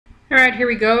All right, here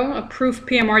we go. A proof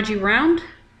Pmrg round.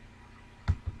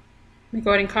 Let me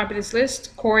go ahead and copy this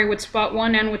list. Corey with spot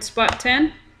 1 and with spot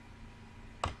 10.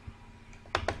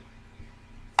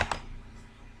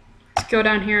 Let's go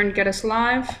down here and get us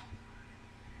live.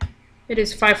 It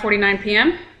is 5:49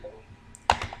 p.m.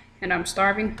 and I'm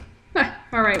starving.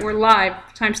 All right, we're live.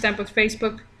 Timestamp with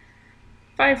Facebook.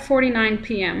 5:49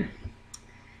 p.m.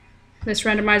 This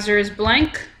randomizer is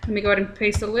blank. Let me go ahead and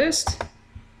paste the list.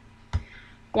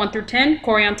 1 through 10,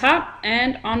 Corey on top,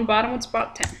 and on bottom with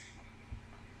spot 10.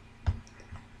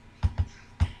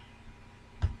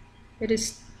 It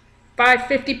is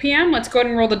 5:50 p.m. Let's go ahead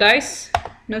and roll the dice.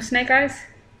 No snake eyes.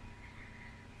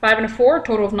 5 and a 4,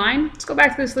 total of 9. Let's go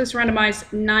back to this list,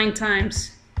 randomize 9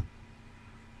 times.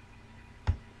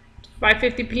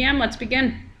 5:50 p.m. Let's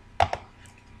begin.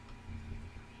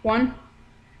 1,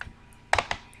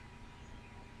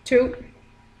 2,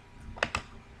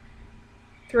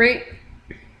 3,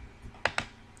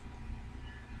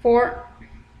 4,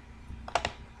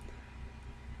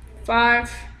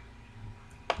 5,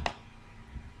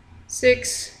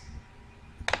 6,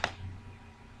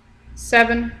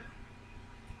 7.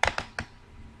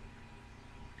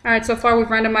 All right, so far we've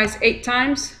randomized 8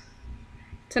 times.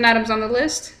 10 items on the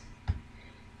list.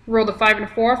 Rolled a 5 and a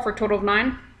 4 for a total of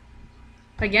 9.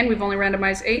 Again, we've only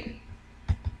randomized 8.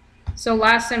 So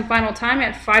last and final time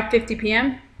at 5:50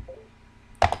 p.m.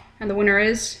 And the winner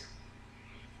is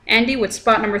Andy with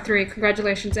spot number 3.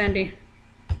 Congratulations, Andy.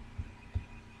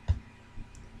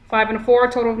 5 and a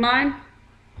 4, total of 9.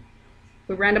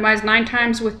 We randomized 9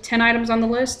 times with 10 items on the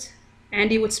list.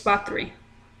 Andy with spot 3.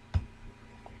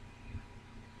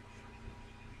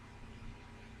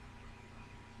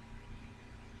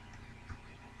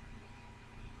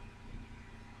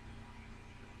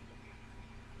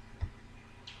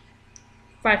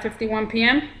 (5:51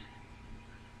 p.m.)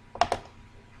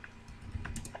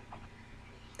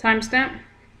 Timestamp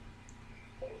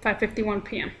 5:51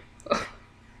 p.m.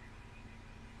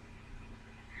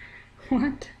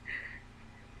 What?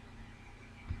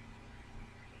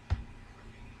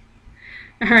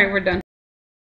 All right, we're done.